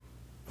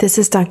This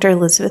is Dr.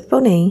 Elizabeth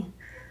Bonet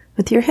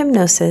with your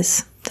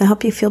hypnosis to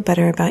help you feel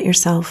better about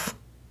yourself.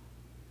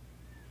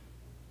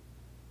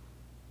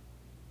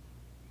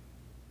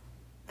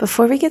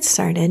 Before we get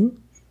started,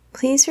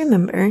 please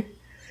remember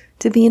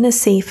to be in a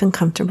safe and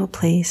comfortable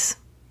place.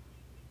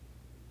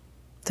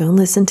 Don't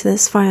listen to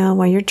this file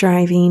while you're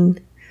driving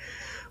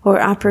or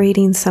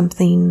operating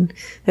something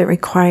that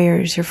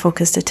requires your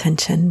focused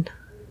attention.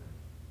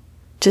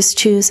 Just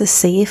choose a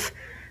safe,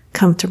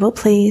 comfortable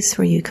place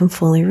where you can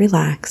fully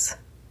relax.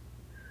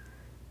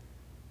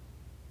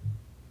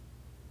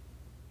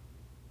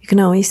 You can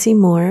always see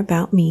more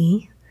about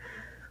me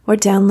or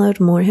download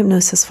more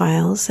hypnosis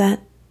files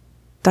at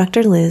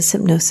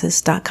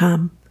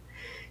drlizhypnosis.com,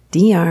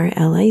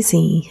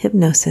 DRLIZ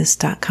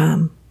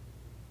hypnosis.com.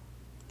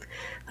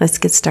 Let's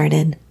get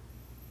started.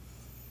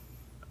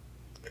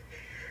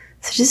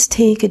 So just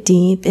take a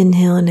deep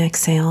inhale and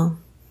exhale.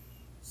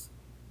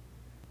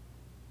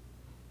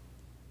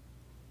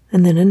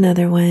 And then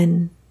another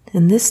one.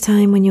 And this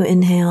time when you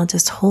inhale,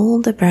 just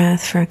hold the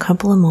breath for a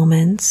couple of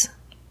moments.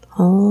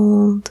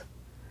 Hold.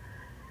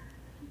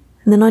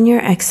 And then on your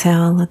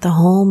exhale, let the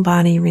whole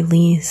body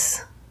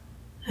release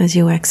as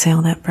you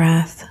exhale that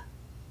breath.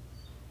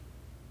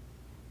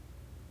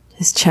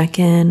 Just check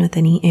in with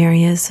any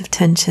areas of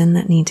tension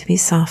that need to be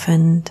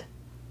softened.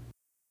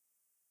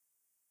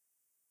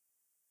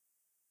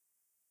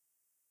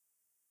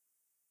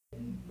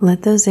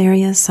 Let those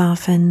areas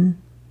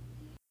soften.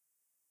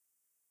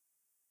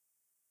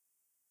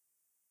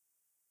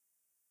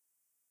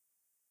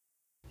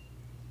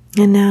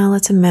 And now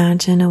let's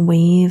imagine a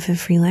wave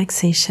of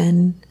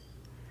relaxation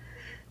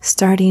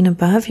starting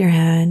above your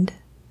head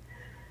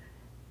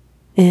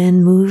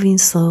and moving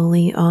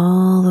slowly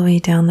all the way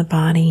down the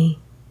body,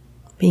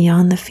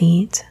 beyond the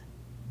feet.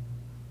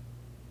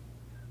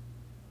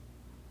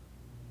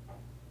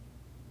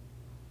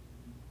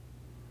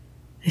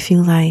 If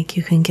you like,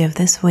 you can give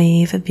this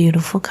wave a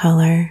beautiful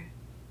color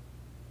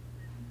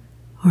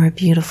or a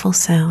beautiful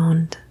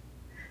sound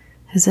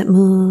as it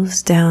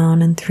moves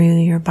down and through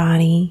your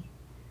body.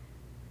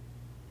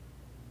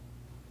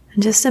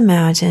 And just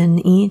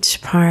imagine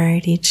each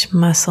part, each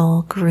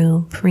muscle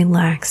group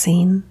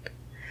relaxing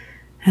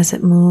as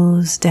it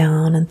moves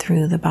down and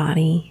through the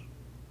body.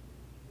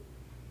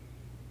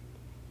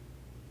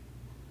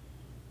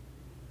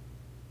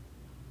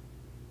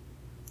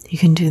 You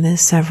can do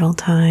this several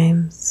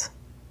times.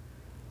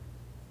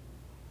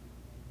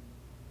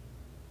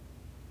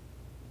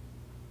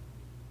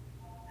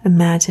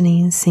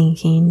 Imagining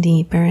sinking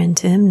deeper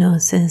into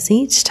hypnosis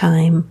each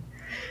time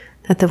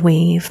that the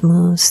wave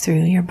moves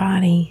through your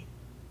body.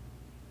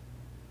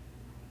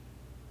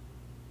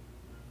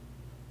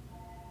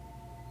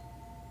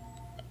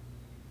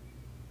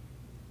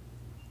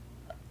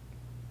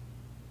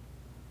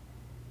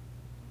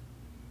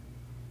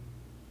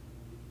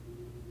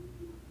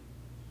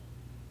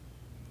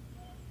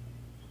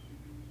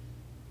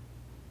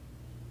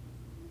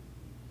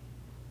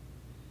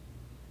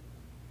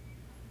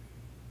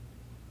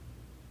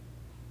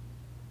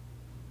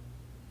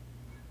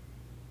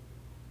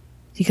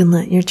 You can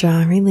let your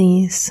jaw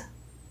release,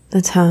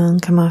 the tongue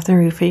come off the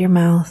roof of your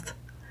mouth,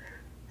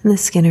 and the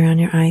skin around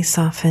your eyes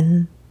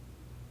soften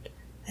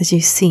as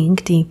you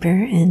sink deeper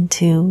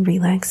into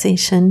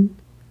relaxation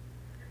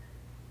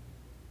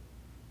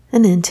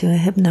and into a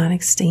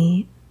hypnotic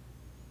state.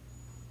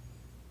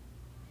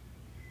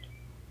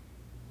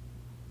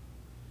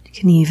 You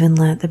can even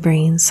let the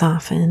brain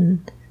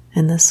soften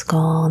and the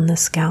skull and the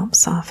scalp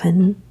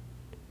soften.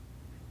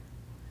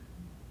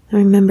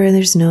 And remember,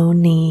 there's no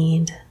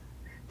need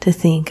to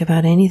think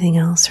about anything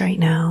else right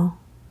now.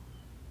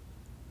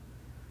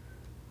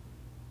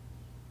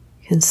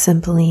 You can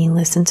simply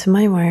listen to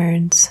my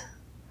words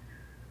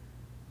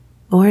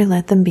or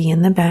let them be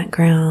in the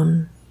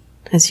background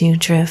as you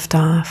drift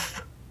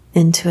off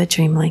into a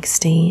dreamlike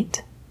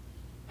state.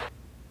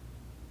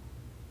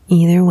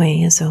 Either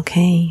way is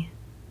okay.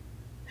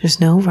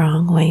 There's no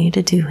wrong way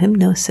to do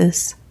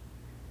hypnosis.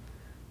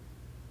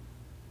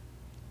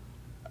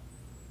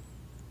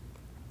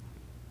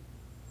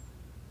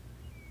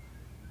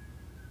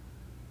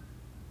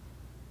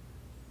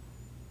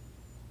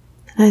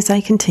 As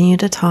I continue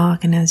to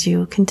talk and as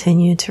you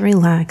continue to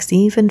relax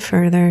even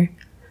further,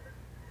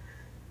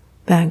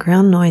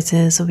 background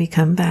noises will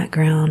become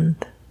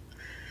background,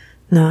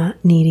 not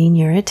needing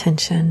your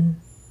attention.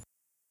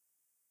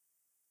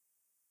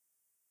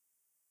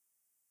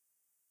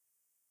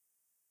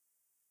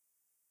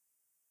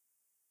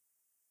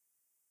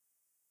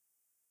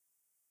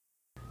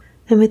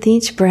 And with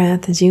each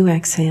breath as you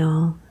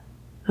exhale,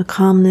 a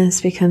calmness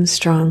becomes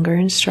stronger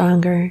and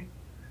stronger,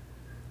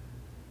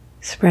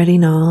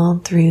 spreading all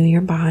through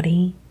your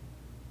body,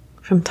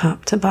 from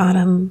top to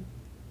bottom,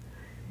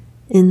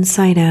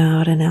 inside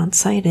out and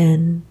outside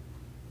in,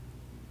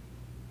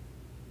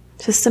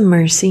 just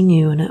immersing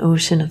you in an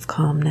ocean of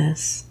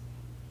calmness.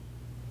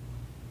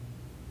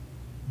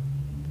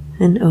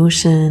 An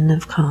ocean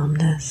of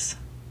calmness.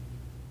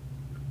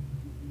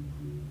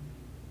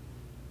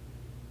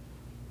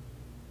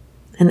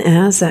 And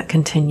as that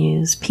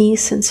continues,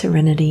 peace and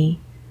serenity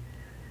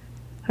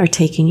are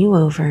taking you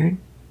over,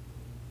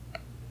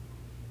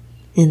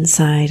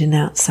 inside and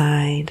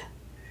outside,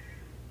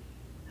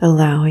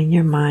 allowing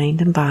your mind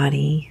and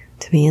body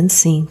to be in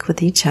sync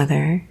with each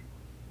other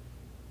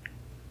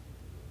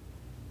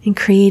and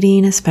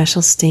creating a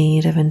special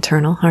state of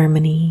internal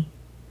harmony,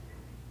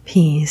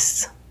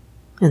 peace,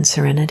 and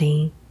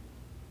serenity.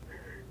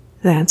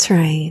 That's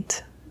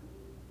right.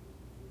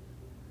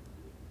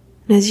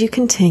 And as you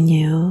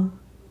continue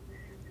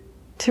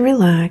to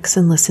relax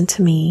and listen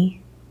to me,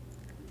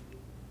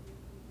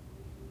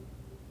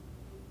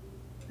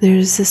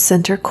 there's this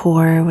center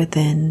core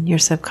within your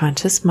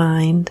subconscious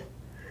mind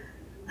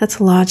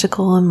that's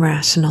logical and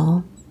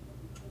rational,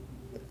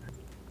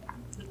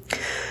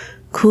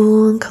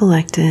 cool and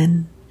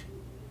collected,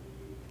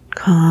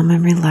 calm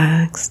and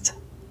relaxed,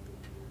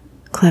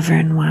 clever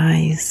and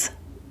wise.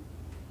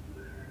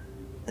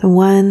 The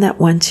one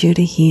that wants you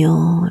to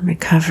heal and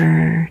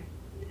recover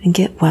and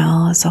get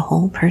well as a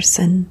whole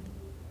person.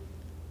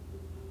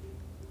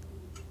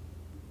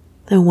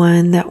 The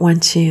one that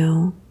wants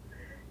you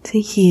to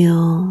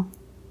heal,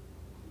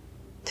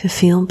 to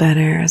feel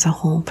better as a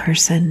whole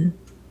person.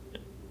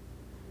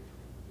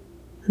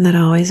 And that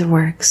always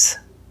works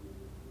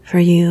for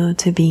you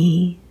to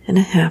be in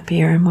a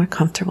happier and more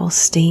comfortable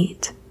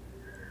state,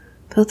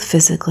 both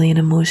physically and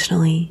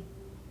emotionally.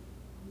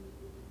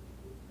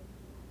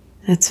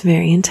 It's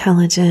very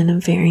intelligent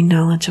and very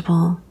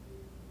knowledgeable.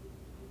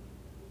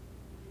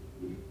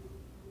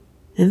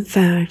 In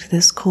fact,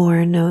 this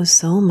core knows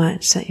so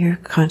much that your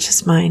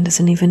conscious mind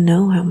doesn't even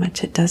know how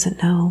much it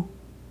doesn't know.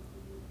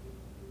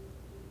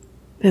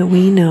 But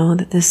we know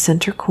that this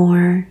center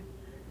core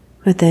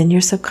within your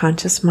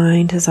subconscious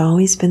mind has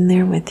always been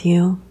there with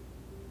you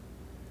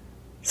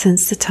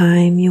since the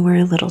time you were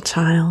a little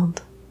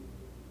child.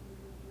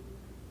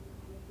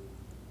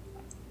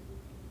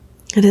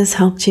 It has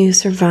helped you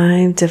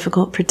survive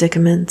difficult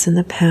predicaments in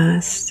the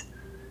past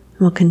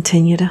and will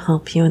continue to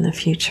help you in the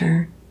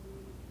future.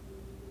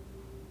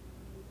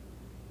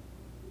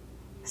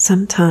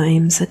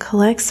 Sometimes it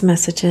collects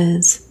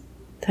messages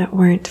that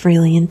weren't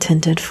really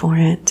intended for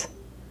it,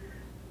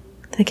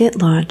 that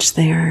get lodged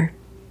there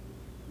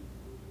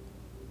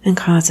and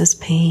causes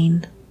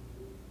pain.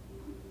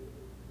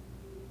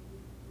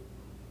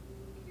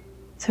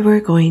 So we're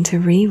going to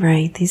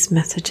rewrite these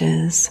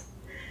messages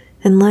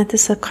and let the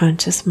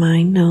subconscious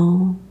mind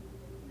know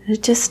that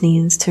it just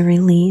needs to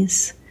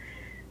release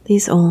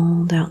these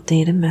old,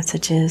 outdated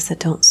messages that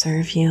don't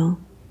serve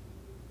you.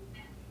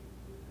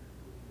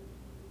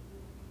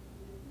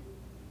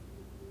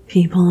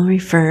 People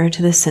refer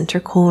to the center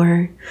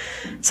core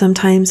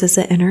sometimes as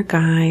the inner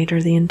guide or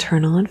the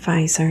internal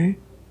advisor.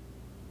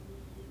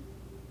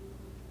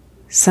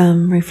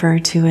 Some refer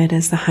to it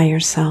as the higher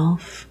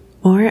self,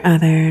 or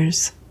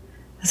others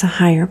as a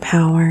higher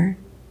power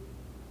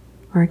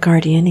or a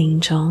guardian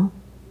angel.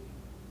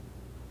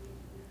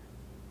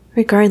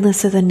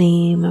 Regardless of the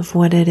name of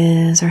what it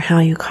is or how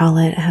you call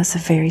it, it has a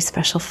very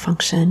special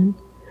function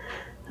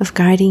of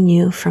guiding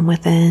you from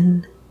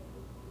within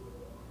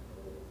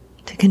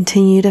to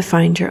continue to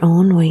find your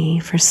own way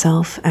for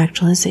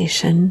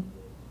self-actualization,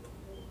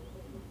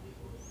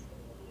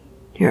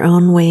 your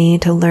own way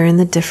to learn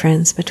the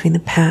difference between the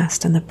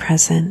past and the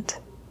present.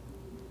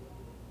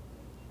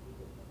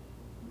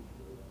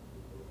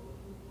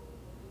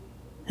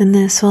 And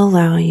this will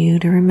allow you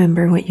to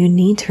remember what you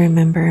need to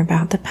remember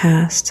about the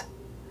past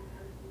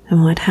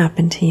and what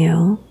happened to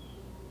you.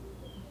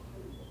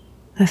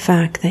 The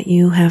fact that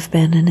you have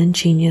been an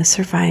ingenious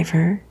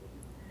survivor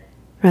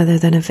rather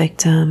than a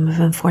victim of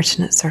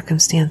unfortunate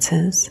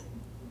circumstances.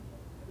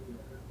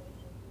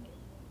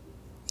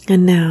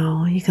 And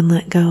now you can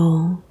let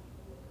go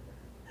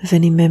of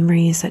any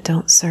memories that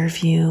don't serve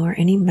you or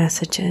any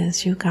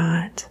messages you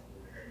got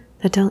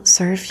that don't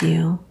serve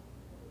you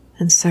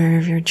and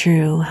serve your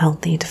true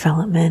healthy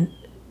development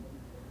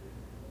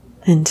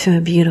into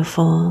a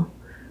beautiful,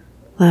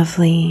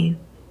 lovely,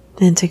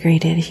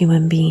 integrated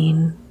human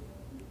being.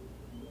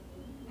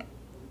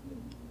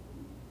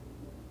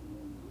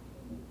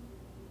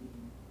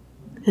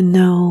 And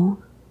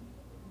know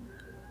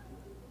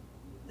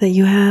that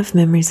you have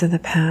memories of the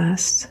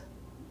past,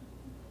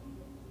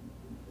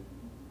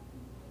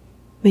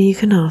 but you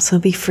can also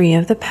be free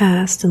of the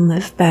past and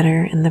live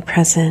better in the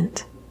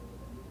present,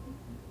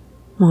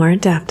 more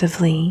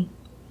adaptively,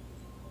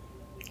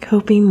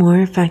 coping more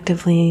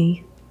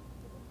effectively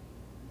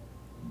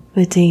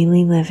with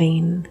daily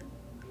living,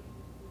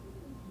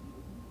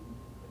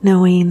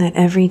 knowing that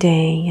every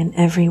day in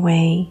every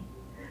way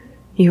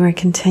you are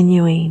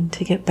continuing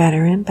to get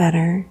better and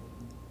better,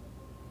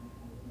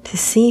 to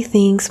see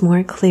things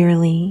more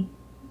clearly,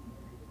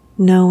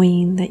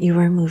 knowing that you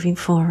are moving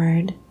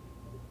forward.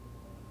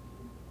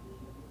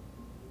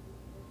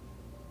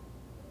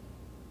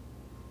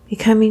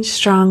 Becoming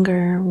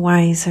stronger,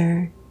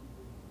 wiser,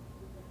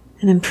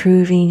 and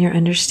improving your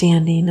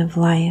understanding of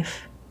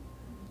life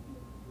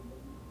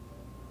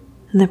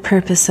and the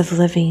purpose of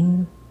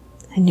living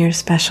and your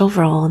special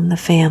role in the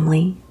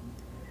family,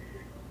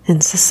 in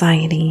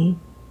society,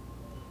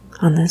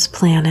 on this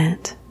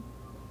planet,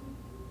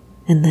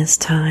 in this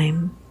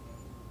time.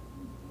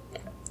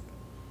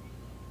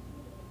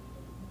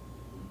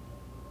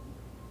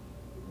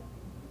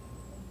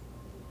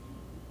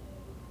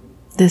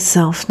 This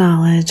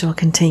self-knowledge will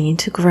continue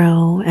to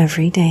grow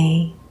every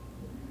day.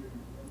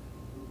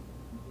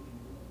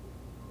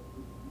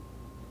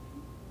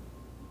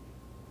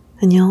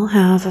 And you'll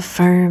have a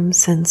firm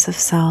sense of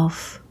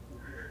self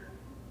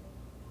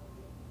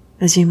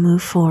as you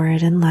move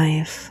forward in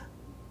life,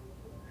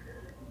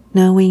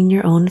 knowing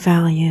your own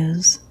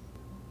values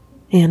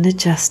and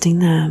adjusting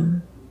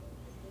them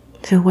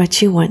to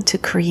what you want to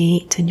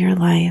create in your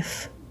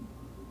life.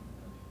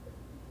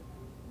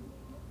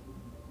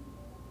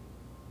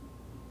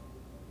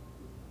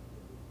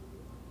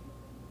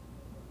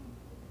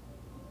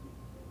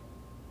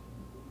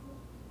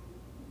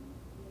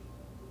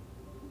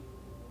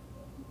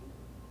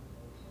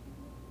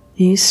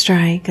 You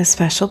strike a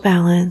special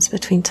balance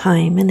between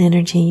time and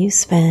energy you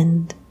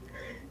spend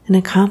in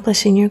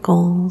accomplishing your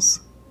goals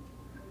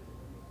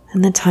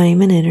and the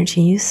time and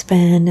energy you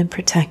spend in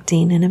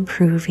protecting and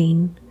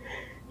improving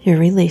your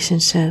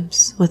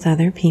relationships with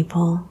other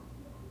people.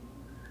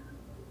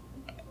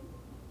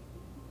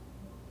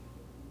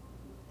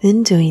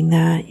 In doing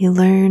that, you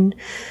learn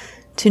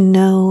to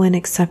know and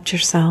accept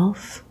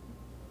yourself,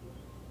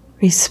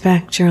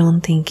 respect your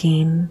own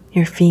thinking,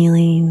 your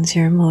feelings,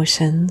 your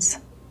emotions,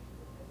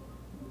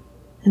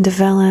 and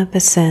develop a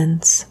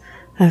sense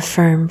of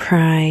firm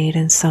pride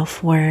and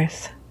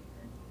self-worth,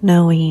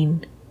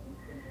 knowing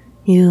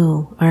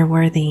you are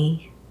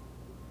worthy,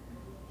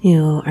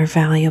 you are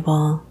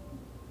valuable,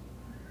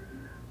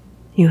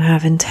 you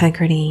have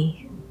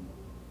integrity,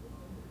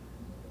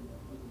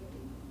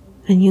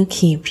 and you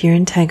keep your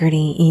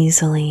integrity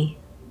easily.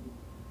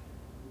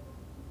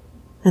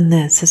 And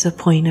this is a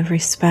point of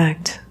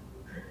respect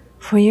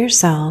for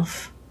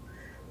yourself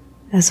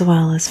as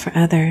well as for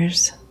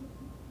others.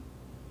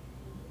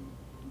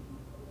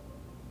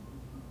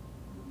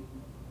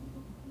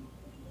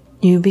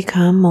 You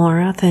become more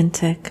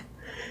authentic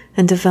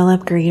and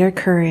develop greater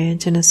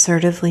courage in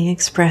assertively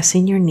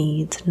expressing your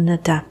needs in an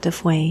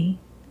adaptive way.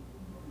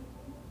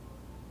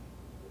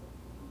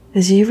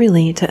 As you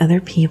relate to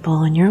other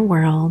people in your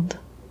world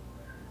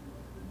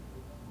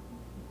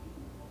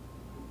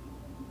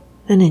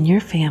and in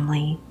your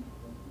family,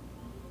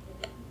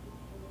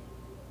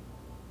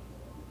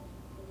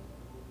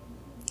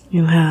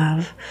 you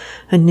have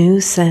a new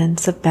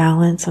sense of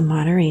balance and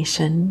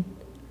moderation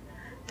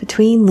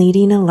between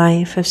leading a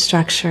life of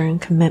structure and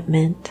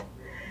commitment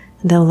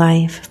and a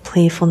life of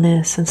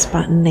playfulness and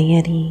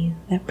spontaneity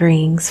that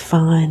brings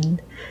fun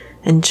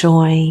and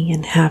joy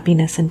and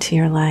happiness into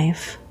your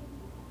life.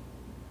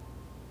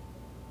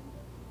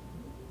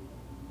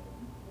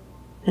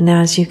 And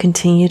as you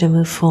continue to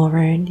move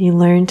forward, you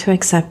learn to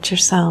accept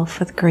yourself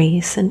with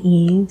grace and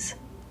ease,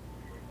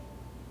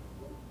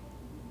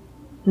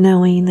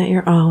 knowing that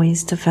you're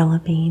always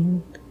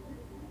developing,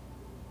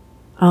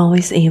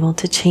 always able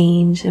to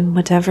change in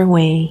whatever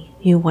way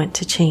you want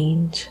to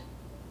change,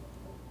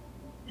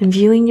 and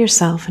viewing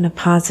yourself in a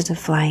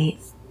positive light,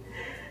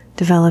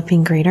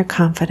 developing greater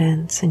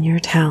confidence in your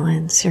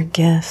talents, your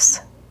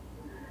gifts,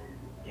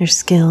 your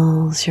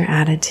skills, your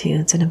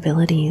attitudes and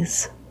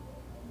abilities,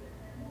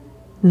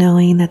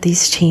 knowing that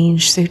these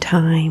change through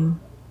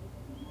time,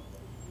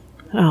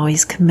 but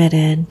always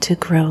committed to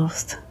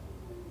growth.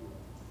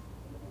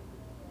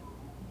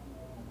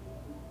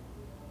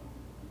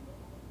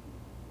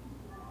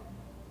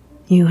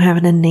 You have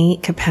an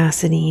innate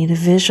capacity to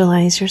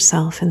visualize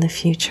yourself in the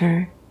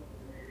future,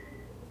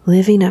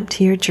 living up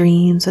to your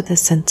dreams with a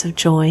sense of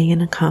joy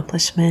and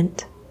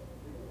accomplishment,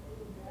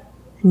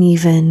 and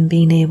even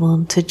being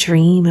able to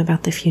dream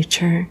about the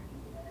future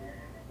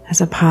as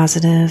a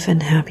positive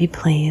and happy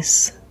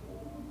place.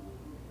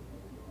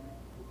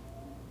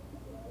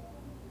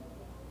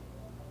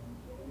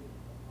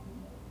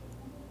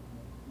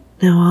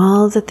 Now,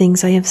 all the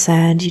things I have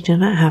said, you do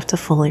not have to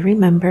fully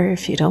remember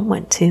if you don't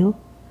want to.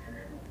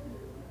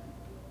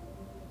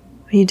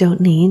 You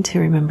don't need to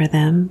remember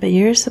them, but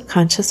your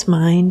subconscious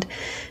mind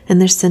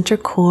and their center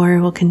core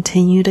will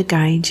continue to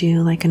guide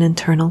you like an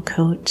internal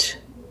coach,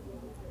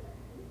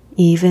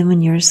 even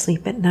when you're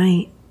asleep at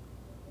night.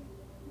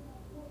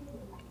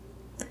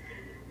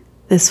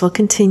 This will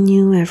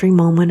continue every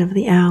moment of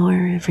the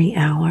hour, every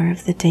hour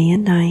of the day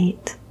and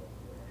night,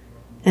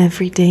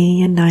 every day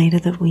and night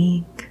of the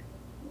week,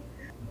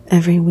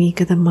 every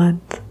week of the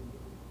month,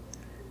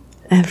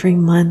 every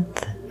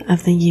month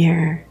of the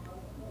year,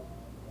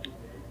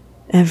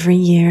 every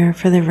year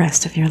for the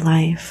rest of your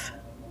life.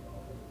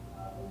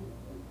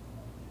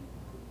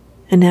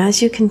 And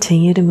as you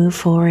continue to move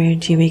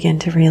forward, you begin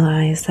to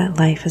realize that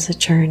life is a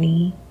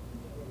journey,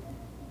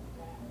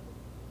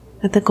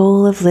 that the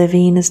goal of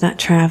living is not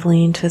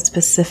traveling to a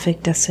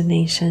specific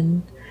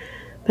destination,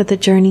 but the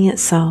journey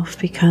itself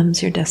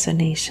becomes your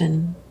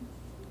destination.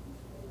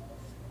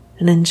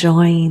 And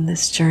enjoying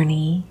this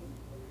journey,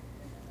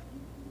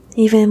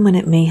 even when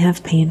it may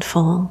have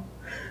painful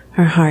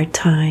or hard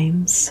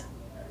times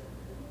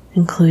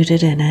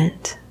included in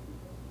it,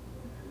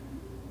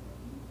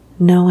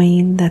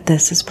 knowing that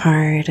this is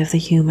part of the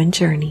human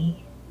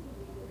journey,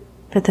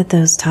 but that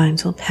those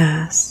times will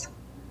pass,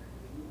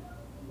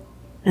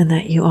 and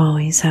that you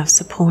always have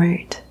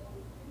support.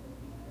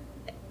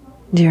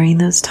 During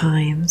those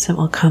times, it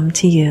will come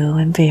to you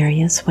in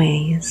various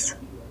ways.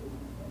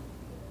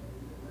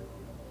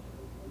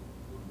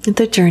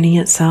 The journey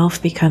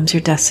itself becomes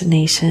your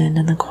destination,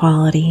 and the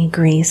quality,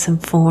 grace,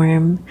 and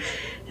form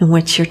in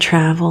which your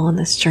travel on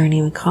this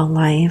journey we call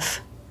life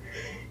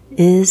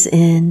is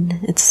in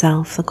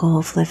itself the goal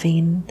of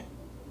living.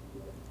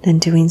 In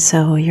doing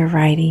so, you're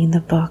writing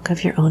the book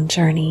of your own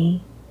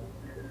journey,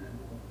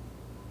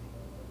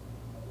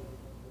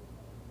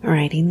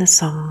 writing the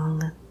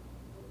song.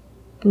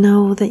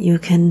 Know that you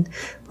can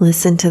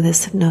listen to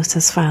this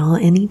hypnosis file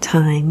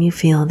anytime you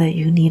feel that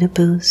you need a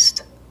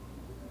boost,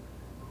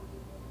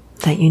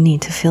 that you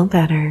need to feel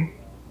better.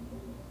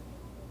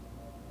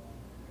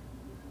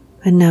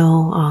 But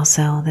know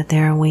also that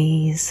there are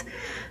ways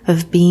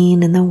of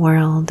being in the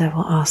world that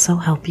will also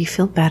help you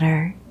feel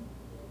better.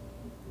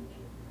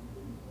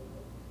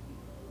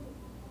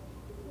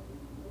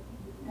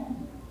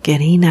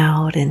 Getting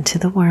out into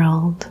the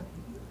world,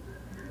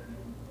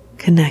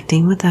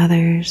 connecting with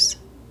others,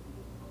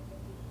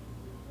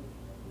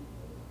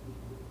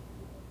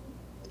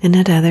 and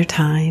at other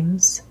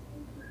times,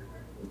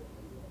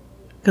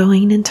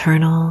 going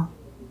internal.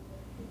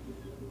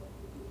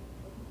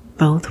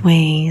 Both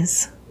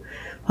ways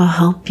will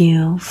help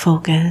you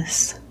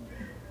focus,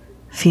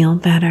 feel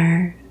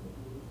better,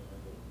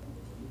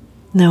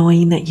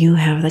 knowing that you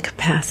have the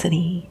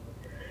capacity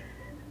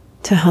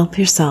to help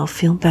yourself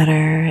feel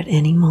better at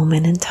any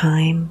moment in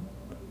time.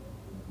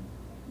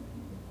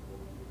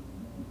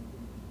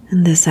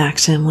 And this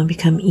action will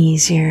become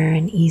easier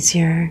and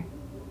easier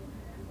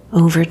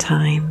over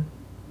time.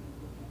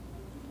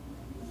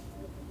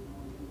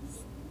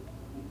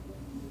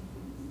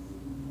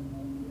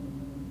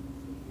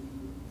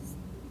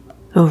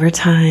 Over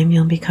time,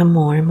 you'll become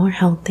more and more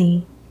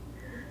healthy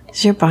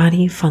as your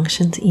body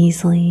functions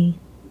easily,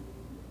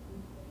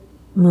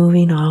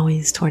 moving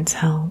always towards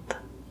health.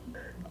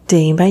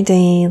 Day by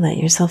day, let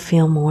yourself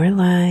feel more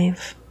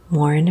alive,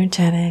 more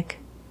energetic,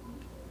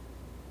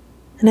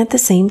 and at the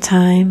same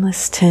time,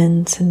 less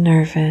tense and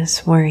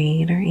nervous,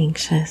 worried, or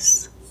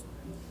anxious.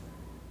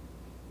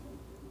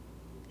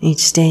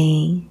 Each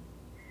day,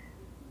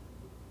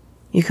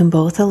 you can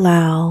both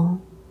allow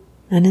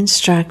and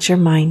instruct your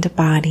mind and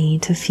body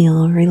to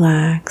feel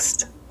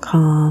relaxed,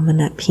 calm,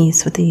 and at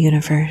peace with the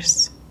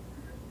universe.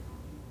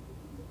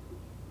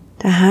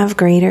 To have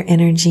greater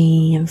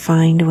energy and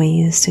find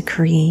ways to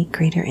create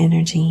greater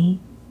energy.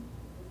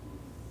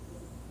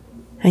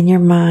 And your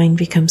mind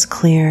becomes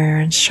clearer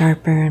and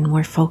sharper and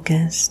more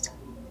focused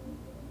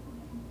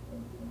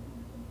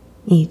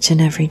each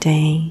and every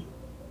day.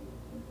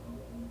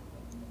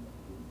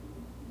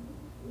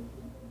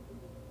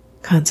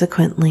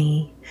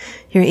 Consequently,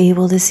 you're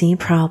able to see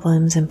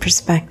problems in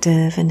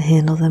perspective and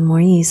handle them more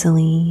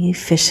easily,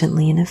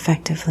 efficiently, and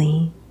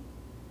effectively.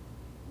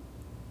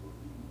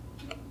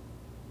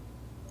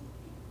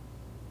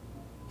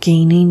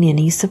 Gaining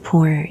any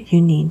support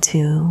you need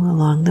to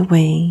along the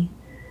way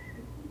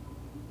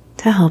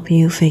to help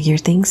you figure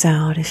things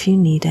out if you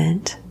need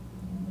it.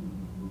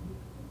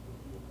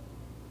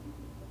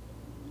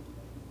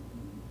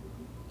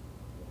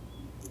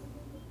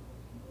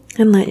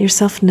 And let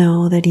yourself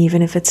know that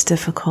even if it's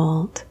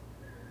difficult,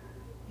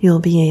 you'll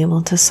be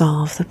able to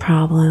solve the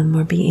problem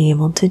or be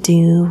able to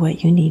do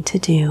what you need to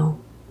do.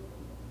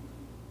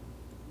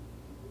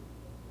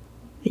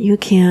 That you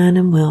can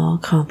and will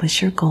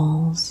accomplish your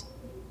goals.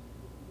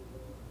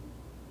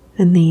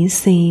 And these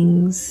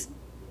things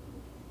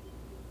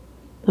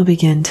will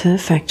begin to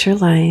affect your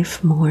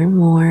life more and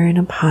more in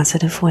a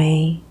positive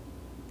way.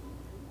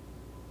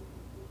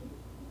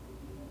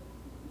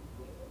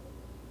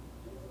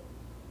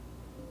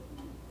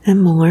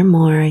 And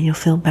more you'll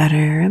feel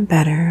better and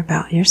better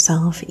about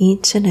yourself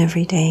each and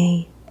every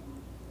day.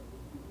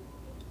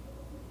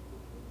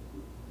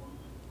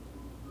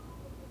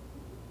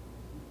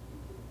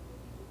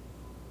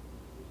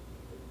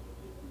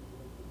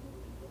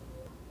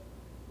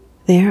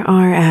 There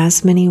are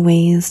as many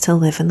ways to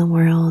live in the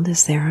world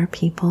as there are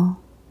people.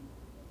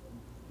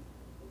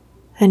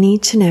 And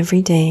each and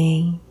every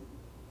day,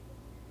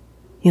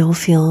 you'll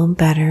feel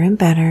better and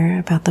better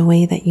about the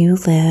way that you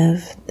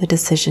live, the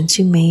decisions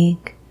you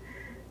make,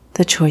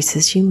 the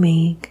choices you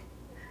make,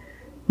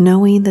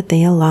 knowing that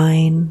they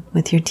align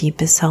with your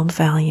deepest held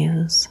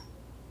values.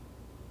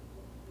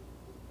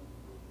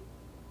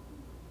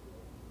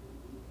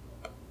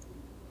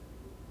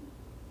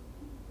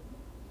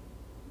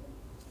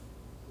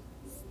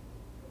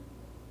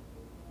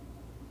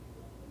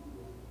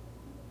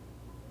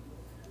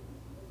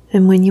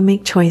 And when you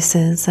make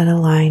choices that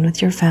align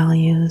with your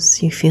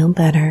values, you feel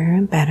better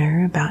and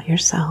better about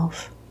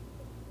yourself.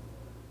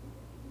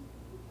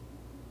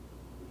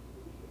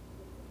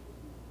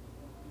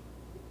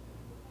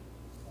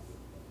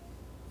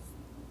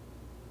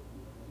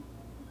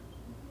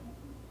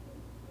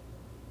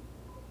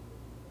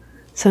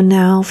 So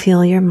now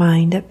feel your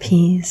mind at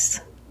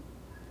peace,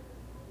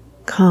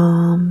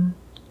 calm,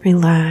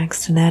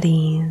 relaxed, and at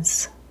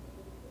ease.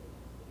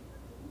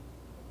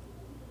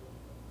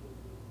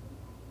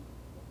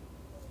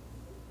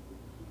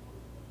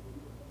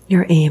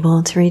 you're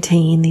able to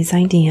retain these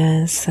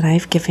ideas that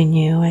I've given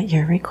you at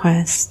your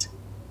request,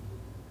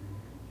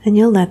 and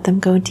you'll let them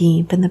go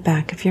deep in the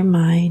back of your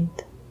mind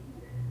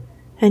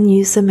and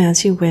use them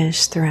as you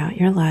wish throughout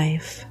your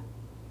life.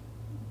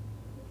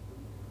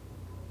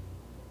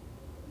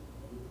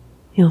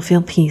 You'll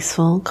feel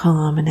peaceful,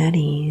 calm, and at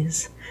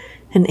ease,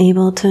 and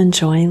able to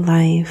enjoy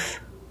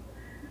life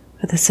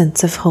with a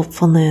sense of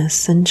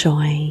hopefulness and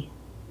joy,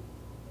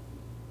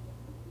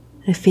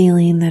 a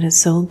feeling that it's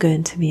so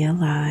good to be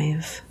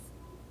alive.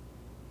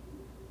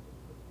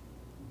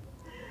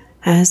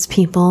 As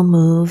people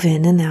move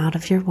in and out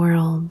of your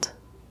world,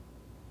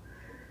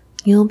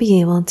 you'll be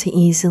able to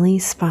easily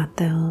spot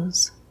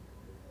those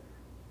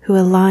who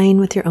align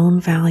with your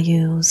own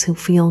values, who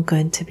feel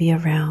good to be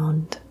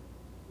around,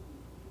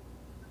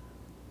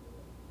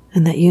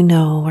 and that you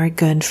know are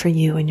good for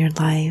you in your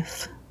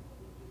life.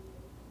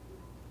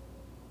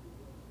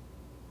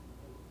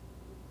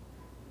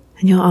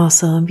 And you'll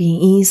also be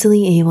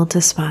easily able to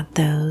spot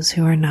those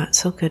who are not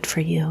so good for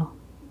you.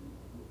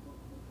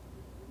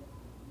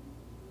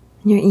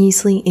 And you're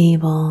easily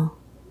able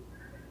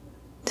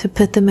to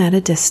put them at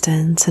a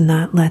distance and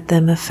not let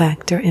them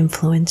affect or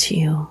influence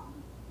you.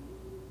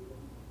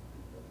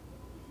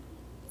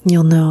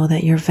 You'll know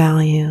that your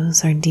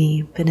values are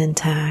deep and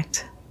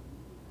intact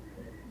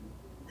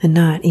and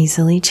not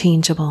easily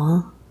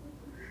changeable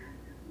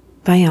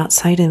by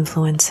outside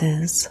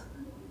influences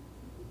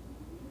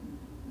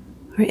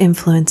or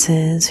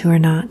influences who are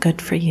not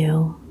good for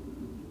you.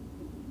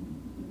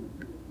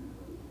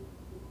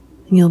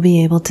 You'll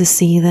be able to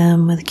see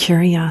them with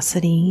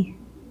curiosity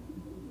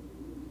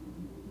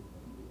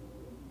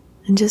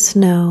and just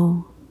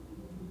know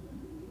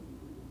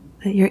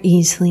that you're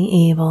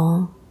easily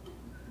able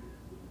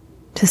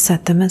to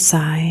set them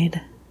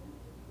aside,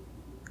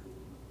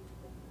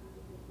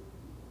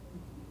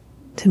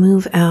 to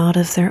move out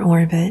of their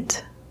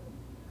orbit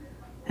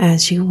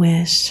as you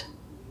wish.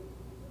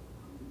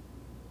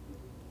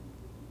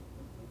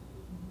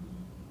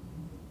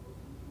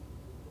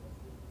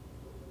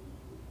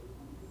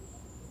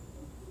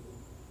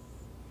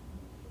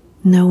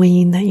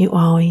 Knowing that you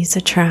always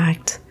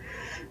attract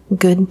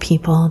good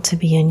people to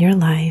be in your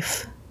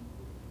life,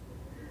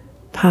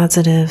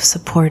 positive,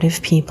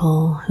 supportive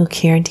people who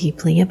care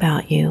deeply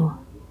about you.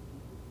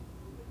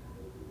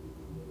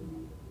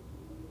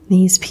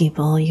 These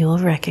people you will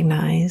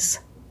recognize,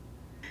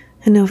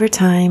 and over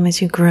time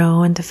as you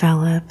grow and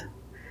develop,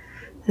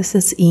 this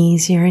is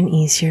easier and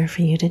easier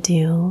for you to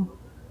do.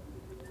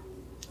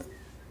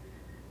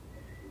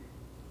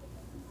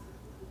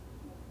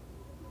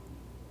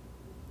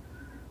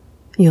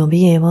 You'll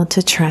be able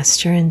to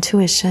trust your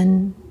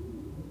intuition,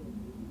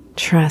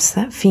 trust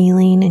that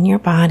feeling in your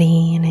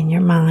body and in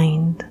your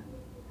mind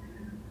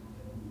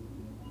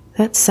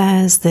that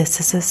says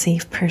this is a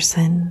safe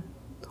person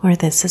or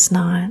this is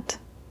not.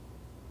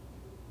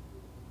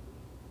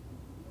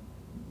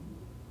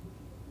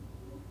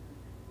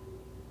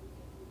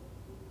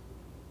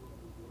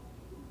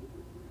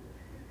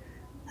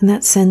 And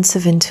that sense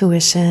of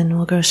intuition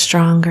will grow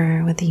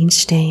stronger with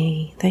each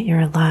day that you're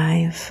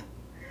alive.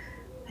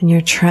 And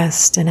your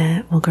trust in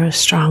it will grow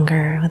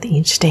stronger with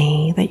each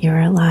day that you're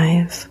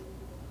alive.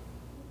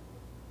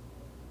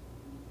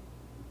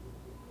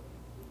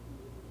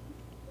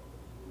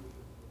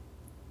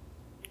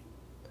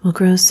 Will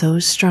grow so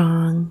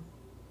strong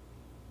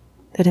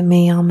that it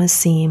may almost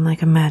seem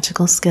like a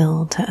magical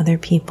skill to other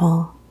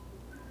people.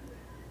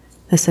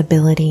 This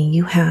ability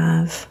you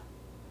have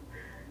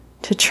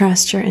to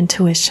trust your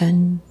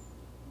intuition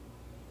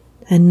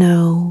and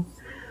know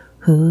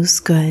who's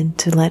good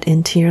to let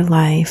into your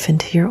life,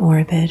 into your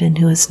orbit, and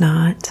who is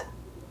not.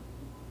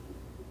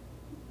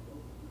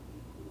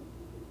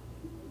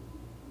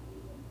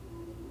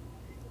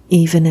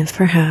 Even if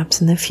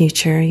perhaps in the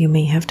future you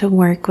may have to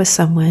work with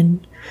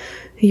someone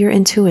who your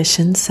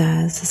intuition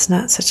says is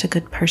not such a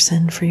good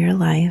person for your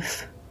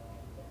life,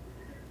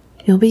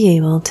 you'll be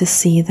able to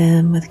see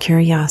them with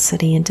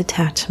curiosity and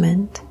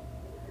detachment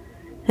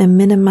and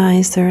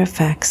minimize their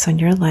effects on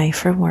your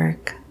life or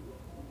work.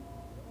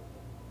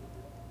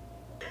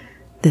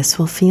 This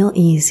will feel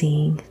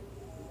easy.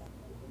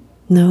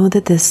 Know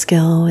that this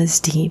skill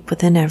is deep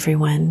within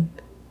everyone.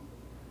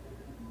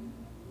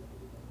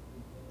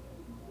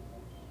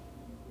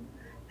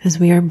 As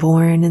we are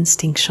born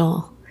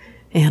instinctual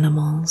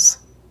animals,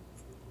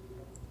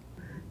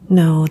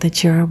 know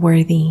that you are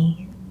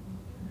worthy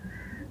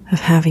of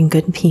having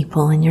good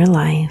people in your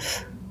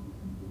life,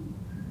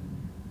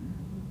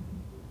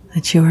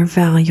 that you are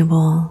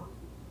valuable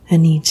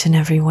in each and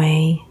every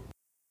way.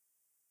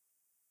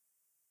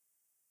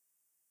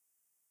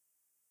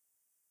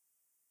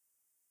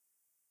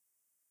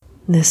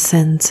 This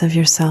sense of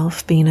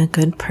yourself being a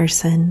good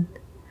person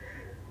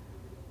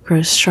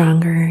grows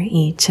stronger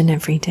each and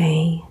every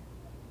day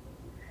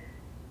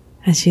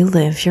as you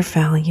live your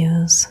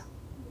values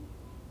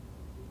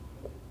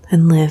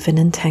and live in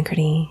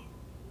integrity,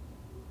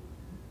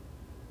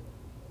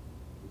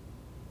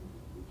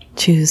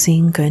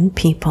 choosing good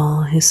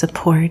people who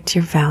support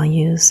your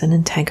values and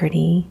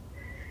integrity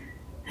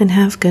and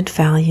have good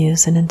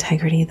values and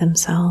integrity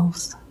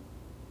themselves.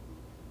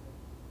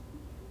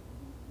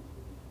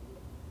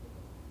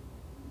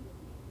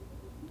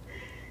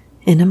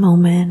 In a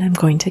moment, I'm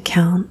going to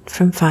count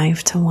from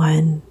 5 to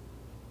 1.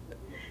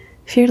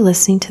 If you're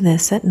listening to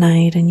this at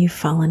night and you've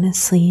fallen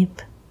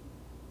asleep,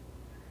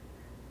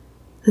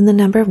 then the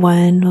number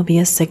 1 will be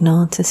a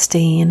signal to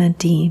stay in a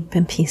deep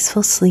and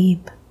peaceful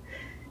sleep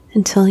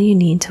until you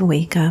need to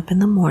wake up in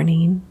the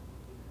morning,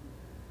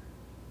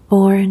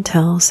 or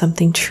until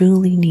something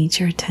truly needs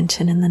your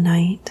attention in the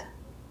night.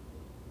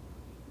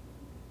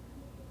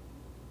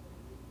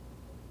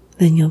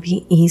 Then you'll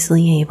be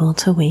easily able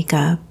to wake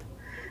up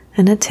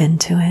and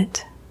attend to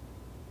it.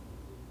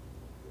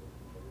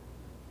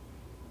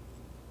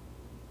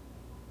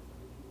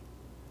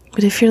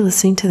 But if you're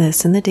listening to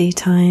this in the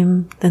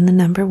daytime, then the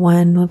number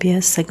 1 will be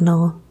a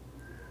signal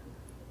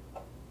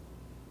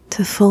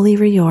to fully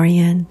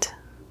reorient,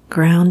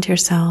 ground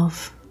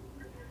yourself,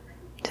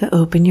 to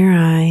open your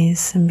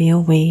eyes and be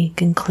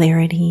awake in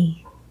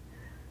clarity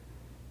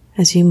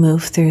as you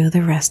move through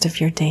the rest of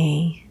your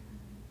day.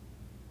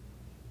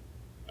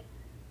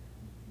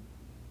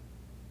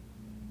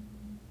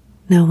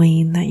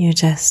 Knowing that you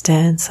just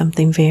did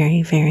something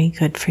very, very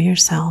good for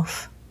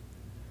yourself,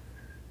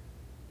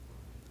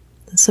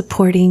 and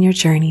supporting your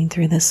journey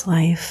through this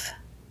life.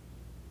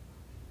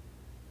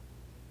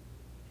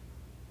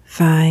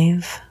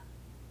 5,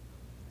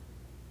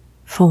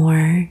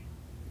 4,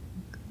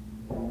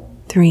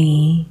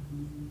 3,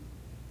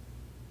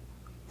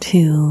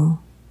 2,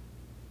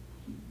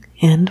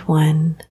 and 1.